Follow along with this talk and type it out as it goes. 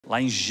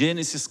Lá em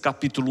Gênesis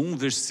capítulo 1,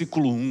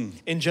 versículo 1.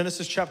 In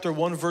Genesis chapter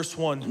 1 verse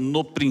 1.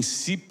 No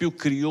princípio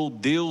criou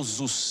Deus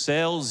os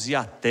céus e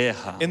a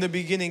terra. In the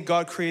beginning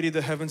God created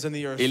the heavens and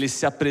the earth. Ele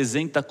se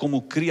apresenta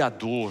como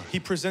criador. He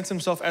presents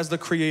himself as the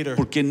creator.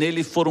 Porque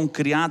nele foram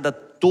criadas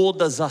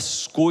todas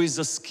as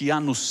coisas que há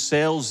nos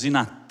céus e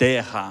na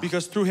terra.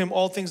 Because through him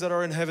all things that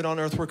are in heaven and on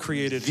earth were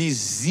created.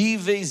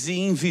 Visíveis e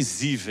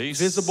invisíveis.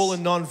 Visible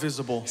and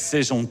non-visible.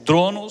 Sejam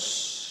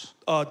tronos,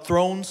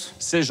 thrones,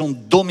 sejam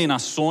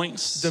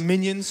dominações,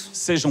 dominions,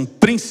 sejam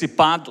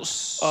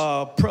principados,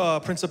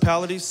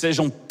 principalities,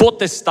 sejam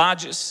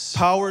potestades.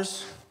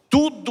 powers.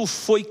 Tudo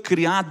foi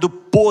criado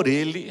por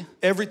ele.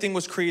 Everything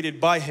was created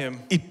by him.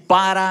 E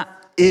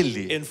para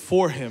ele. And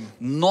for him.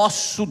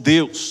 Nosso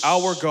Deus.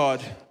 Our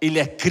God. Ele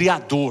é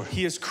criador.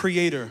 He is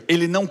creator.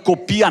 Ele não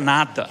copia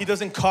nada. He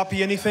doesn't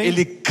copy anything.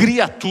 Ele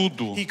cria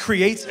tudo. He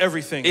creates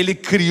everything. Ele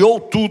criou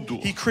tudo.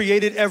 He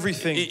created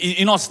everything.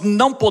 E nós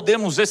não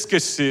podemos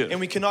esquecer And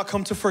we cannot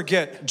come to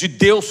forget de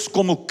Deus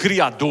como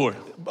criador.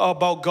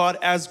 About God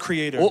as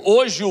creator.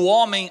 Hoje o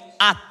homem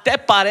até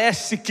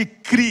parece que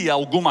cria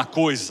alguma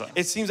coisa.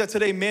 It seems that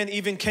today man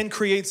even can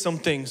create some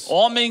things.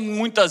 Homem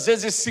muitas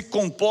vezes se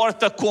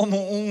comporta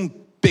como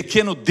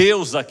pequeno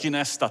Deus aqui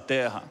nesta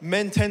terra.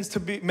 Men tend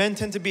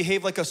to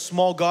behave like a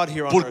small God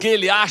here on Porque earth.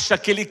 ele acha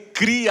que ele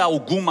cria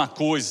alguma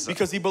coisa.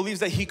 Because he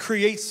believes that he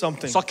creates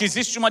something. Só que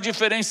existe uma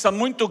diferença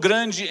muito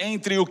grande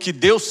entre o que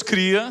Deus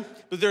cria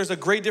But there's a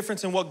great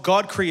difference in what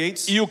God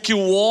creates e o que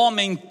o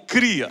homem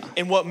cria.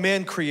 and what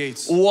man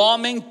creates. O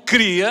homem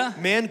cria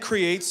Man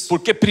creates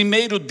porque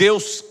primeiro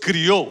Deus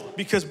criou.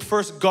 because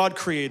first God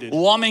created.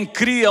 O homem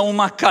cria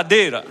uma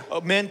cadeira, A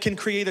man can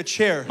create a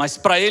chair, mas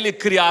para ele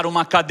criar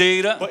uma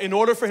cadeira, but in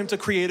order for him to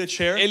create a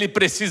chair, ele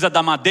precisa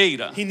da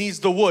madeira. he needs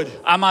the wood.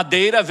 A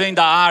madeira vem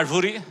da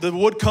árvore, The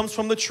wood comes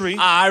from the tree,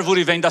 a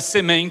árvore vem da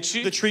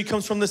semente the tree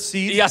comes from the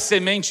seed, e a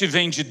semente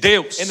vem de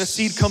Deus. and the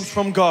seed comes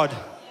from God.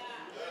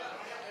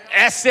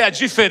 Essa é a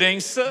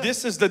diferença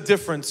This is the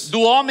difference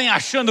do homem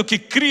achando que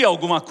cria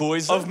alguma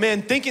coisa of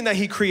man thinking that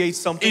he creates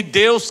e something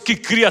Deus que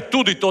cria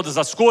tudo e todas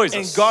as and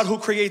coisas. God who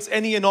creates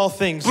any and all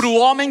things. Para o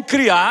homem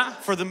criar,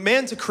 For the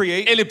man to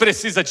create, ele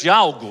precisa de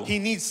algo. he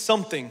needs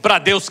something. Para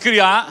Deus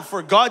criar,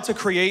 For God to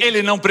create,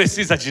 ele não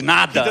precisa de he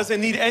nada. doesn't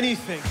need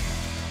anything.